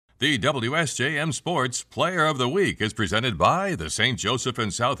The WSJM Sports Player of the Week is presented by the St. Joseph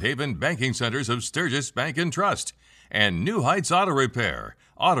and South Haven Banking Centers of Sturgis Bank and Trust and New Heights Auto Repair.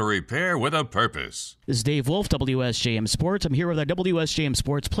 Auto repair with a purpose. This is Dave Wolf, WSJM Sports. I'm here with our WSJM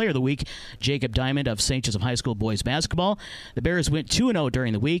Sports Player of the Week, Jakob Diamond of St. Joseph High School boys basketball. The Bears went 2-0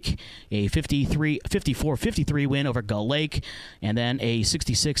 during the week, a 54-53 win over Gull Lake, and then a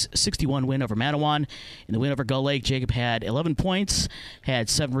 66-61 win over Mattawan. In the win over Gull Lake, Jakob had 11 points, had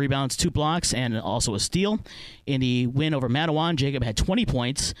 7 rebounds, 2 blocks, and also a steal. In the win over Mattawan, Jakob had 20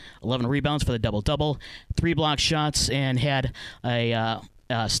 points, 11 rebounds for the double-double, 3 block shots, and had a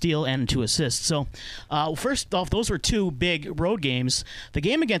steal and 2 assists. So, first off, those were 2 big road games. The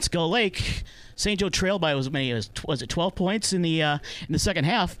game against Gull Lake, St. Joe trailed by as many as 12 points in the second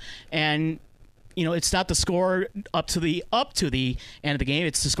half, and it's not the score up to the end of the game.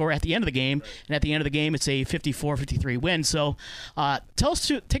 It's the score at the end of the game, and at the end of the game, it's a 54-53 win. So,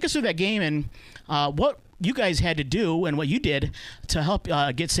 take us through that game and what you guys had to do and what you did to help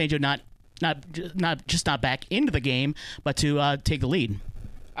get St. Joe not back into the game, but to take the lead.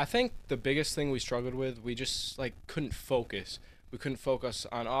 I think the biggest thing we struggled with, we just couldn't focus. We couldn't focus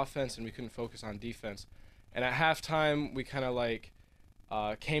on offense and we couldn't focus on defense. And at halftime, we kind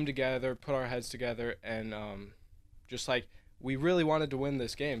of came together, put our heads together, and we really wanted to win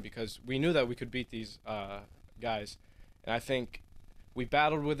this game because we knew that we could beat these guys. And I think we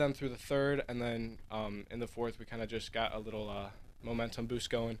battled with them through the third, and then in the fourth, we kind of just got a little momentum boost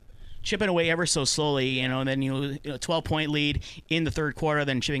going. Chipping away ever so slowly, and then 12-point lead in the third quarter,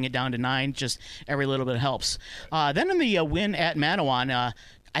 then chipping it down to 9. Just every little bit helps. Then in the win at Mattawan,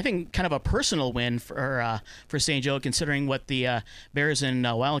 I think kind of a personal win for St. Joe, considering what the Bears and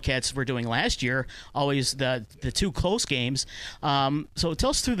Wildcats were doing last year. Always the 2 close games. So tell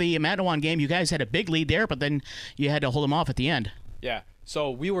us through the Mattawan game. You guys had a big lead there, but then you had to hold them off at the end. Yeah.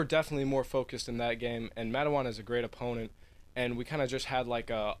 So we were definitely more focused in that game, and Mattawan is a great opponent. And we kind of just had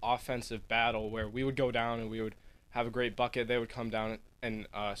a offensive battle where we would go down and we would have a great bucket. They would come down and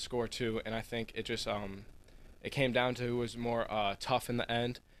score too. And I think it just it came down to who was more tough in the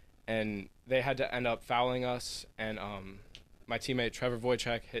end. And they had to end up fouling us. And my teammate Trevor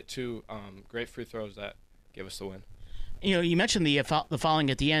Wojciech hit 2 great free throws that gave us the win. You mentioned the fouling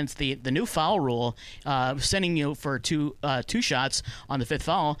at the end. The new foul rule, sending you for two shots on the 5th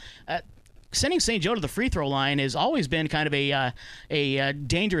foul. Sending St. Joe to the free throw line has always been kind of a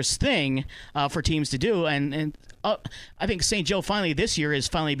dangerous thing for teams to do, and I think St. Joe finally this year is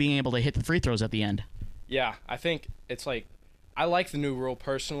finally being able to hit the free throws at the end. Yeah, I think it's I like the new rule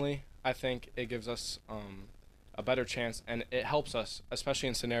personally. I think it gives us a better chance, and it helps us, especially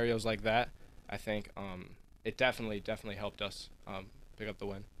in scenarios like that. I think it definitely helped us pick up the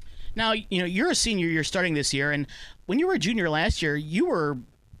win. Now, you're a senior. You're starting this year, and when you were a junior last year, you were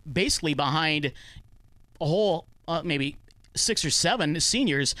basically behind a whole maybe 6 or 7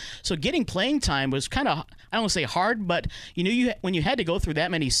 seniors, so getting playing time was kind of, I don't want to say hard, but when you had to go through that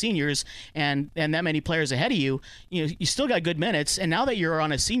many seniors and that many players ahead of you, you still got good minutes, and now that you're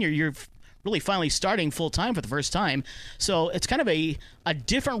on a senior, you're really finally starting full time for the first time, so it's kind of a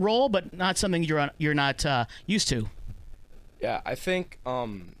different role, but not something you're not used to. Yeah, I think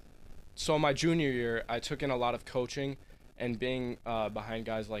so my junior year I took in a lot of coaching. And being behind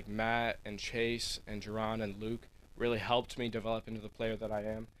guys like Matt and Chase and Jerron and Luke really helped me develop into the player that I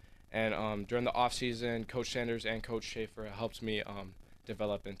am. And during the off season, Coach Sanders and Coach Schaefer helped me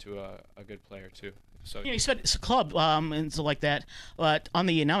develop into a good player too. So you said it's a club and so like that. But on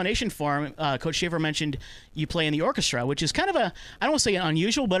the nomination form, Coach Schaefer mentioned you play in the orchestra, which is kind of I don't want to say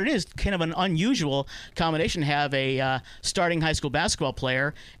unusual, but it is kind of an unusual combination to have a starting high school basketball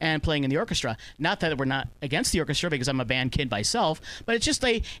player and playing in the orchestra. Not that we're not against the orchestra because I'm a band kid myself, but it's just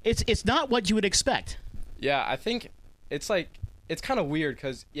it's not what you would expect. Yeah, I think it's kind of weird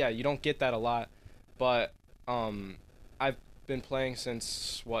because you don't get that a lot, but I've been playing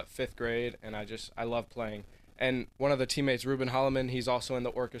since 5th grade, and I love playing. And one of the teammates, Ruben Holloman, he's also in the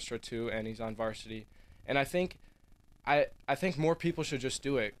orchestra too, and he's on varsity. And I think more people should just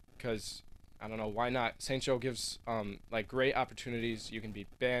do it because I don't know why not. St. Joe gives great opportunities. You can be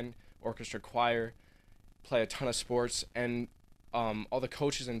band, orchestra, choir, play a ton of sports, and all the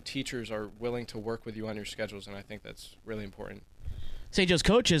coaches and teachers are willing to work with you on your schedules, and I think that's really important. St. Joe's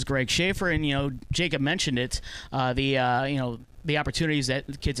coach is Greg Schaefer, and Jakob mentioned it. The opportunities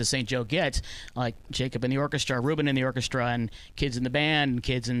that kids at St. Joe get, like Jakob in the orchestra, Ruben in the orchestra, and kids in the band, and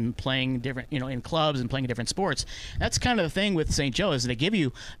kids in playing different, in clubs and playing different sports. That's kind of the thing with St. Joe is they give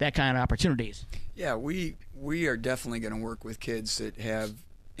you that kind of opportunities. Yeah, we are definitely going to work with kids that have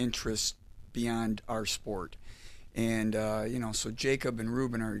interests beyond our sport. And so Jacob and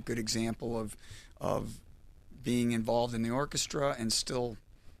Ruben are a good example of being involved in the orchestra and still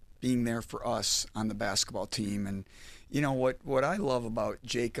being there for us on the basketball team. And what I love about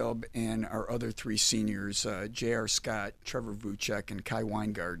Jacob and our other three seniors, J.R. Scott, Trevor Vucek, and Kai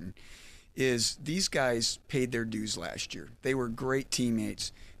Weingarten, is these guys paid their dues last year. They were great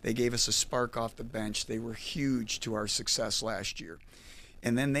teammates. They gave us a spark off the bench. They were huge to our success last year.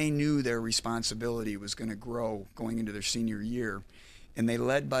 And then they knew their responsibility was going to grow going into their senior year, and they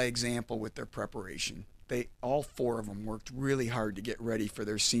led by example with their preparation. All four of them worked really hard to get ready for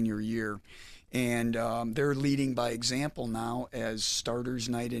their senior year, and they're leading by example now as starters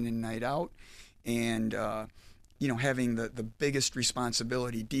night in and night out, and having the biggest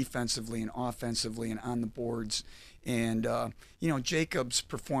responsibility defensively and offensively and on the boards. And Jacob's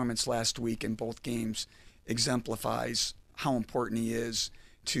performance last week in both games exemplifies how important he is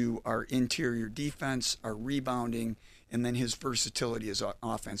to our interior defense, our rebounding, and then his versatility as an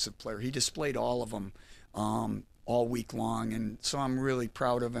offensive player. He displayed all of them all week long, and so I'm really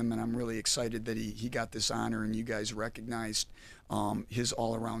proud of him, and I'm really excited that he got this honor, and you guys recognized his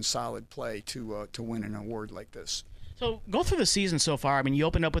all-around solid play to win an award like this. So go through the season so far. I mean, you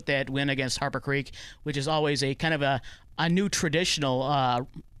opened up with that win against Harper Creek, which is always a kind of a new traditional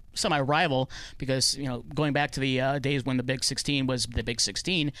semi-rival, because going back to the days when the Big 16 was the Big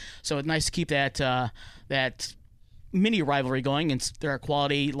 16, so it's nice to keep that mini rivalry going, and they're a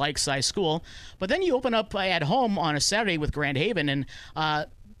quality like-size school. But then you open up at home on a Saturday with Grand Haven, and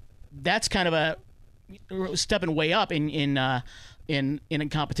that's kind of a stepping way up in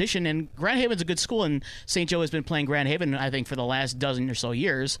competition. And Grand Haven's a good school, and St. Joe has been playing Grand Haven, I think, for the last dozen or so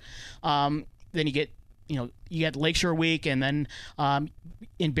years. Then you get Lakeshore Week, and then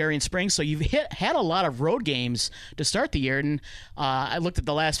in Berrien Springs. So you've had a lot of road games to start the year. And I looked at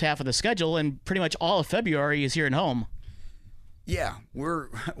the last half of the schedule, and pretty much all of February is here at home. Yeah, we're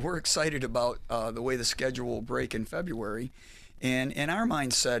excited about the way the schedule will break in February. And our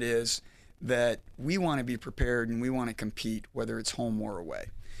mindset is that we want to be prepared and we want to compete, whether it's home or away.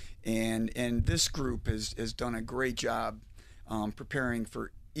 And this group has done a great job preparing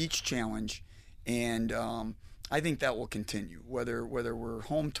for each challenge. And I think that will continue, whether we're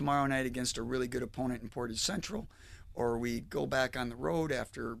home tomorrow night against a really good opponent in Portage Central, or we go back on the road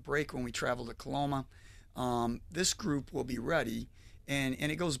after break when we travel to Coloma. This group will be ready, and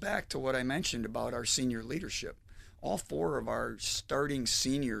it goes back to what I mentioned about our senior leadership. All four of our starting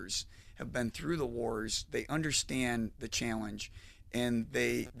seniors have been through the wars. They understand the challenge, and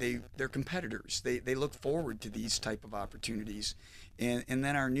they're competitors. They look forward to these type of opportunities. And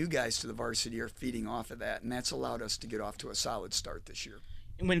then our new guys to the varsity are feeding off of that, and that's allowed us to get off to a solid start this year.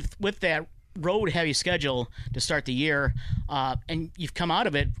 And with that road-heavy schedule to start the year, and you've come out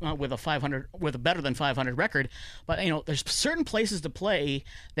of it with a better than 500 record, but there's certain places to play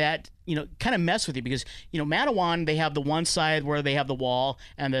that kind of mess with you, because Matawan, they have the one side where they have the wall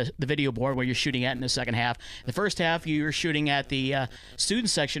and the video board where you're shooting at in the second half. The first half you're shooting at the student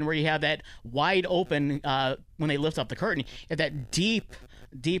section where you have that wide open when they lift up the curtain, you have that deep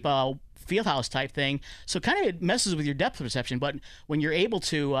fieldhouse type thing, so kind of it messes with your depth perception. But when you're able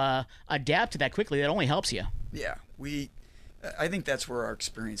to adapt to that quickly, that only helps you. Yeah, I think that's where our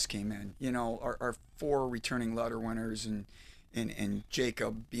experience came in. Our four returning letter winners and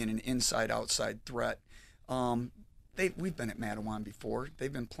Jacob being an inside-outside threat. We've been at Matawan before.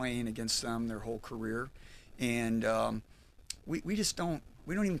 They've been playing against them their whole career, and we just don't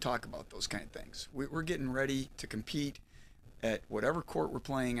even talk about those kind of things. We're getting ready to compete at whatever court we're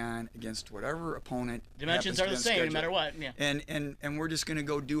playing on against whatever opponent. Dimensions are the same no matter what. Yeah. And we're just going to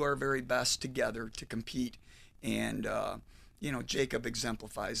go do our very best together to compete. And Jacob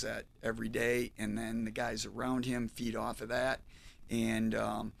exemplifies that every day, and then the guys around him feed off of that. And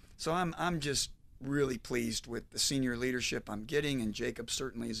so I'm just really pleased with the senior leadership I'm getting, and Jacob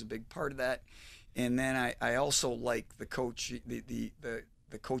certainly is a big part of that. And then I also like the coach, the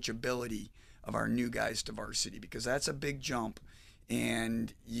coachability of our new guys to varsity, because that's a big jump,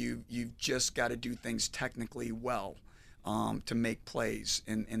 and you've just got to do things technically well to make plays,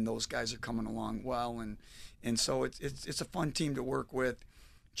 and those guys are coming along well, and so it's a fun team to work with.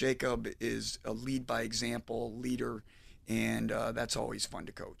 Jacob is a lead by example leader, and that's always fun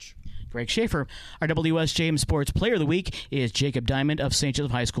to coach. Greg Schaefer. Our WSJM Sports Player of the Week is Jacob Diamond of St.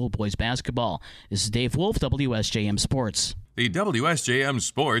 Joseph High School boys basketball. This is Dave Wolf, WSJM Sports. The WSJM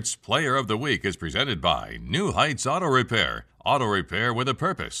Sports Player of the Week is presented by New Heights Auto Repair with a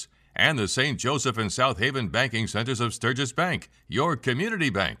purpose, and the St. Joseph and South Haven Banking Centers of Sturgis Bank, your community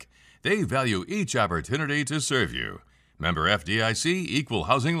bank. They value each opportunity to serve you. Member FDIC, Equal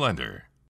Housing Lender.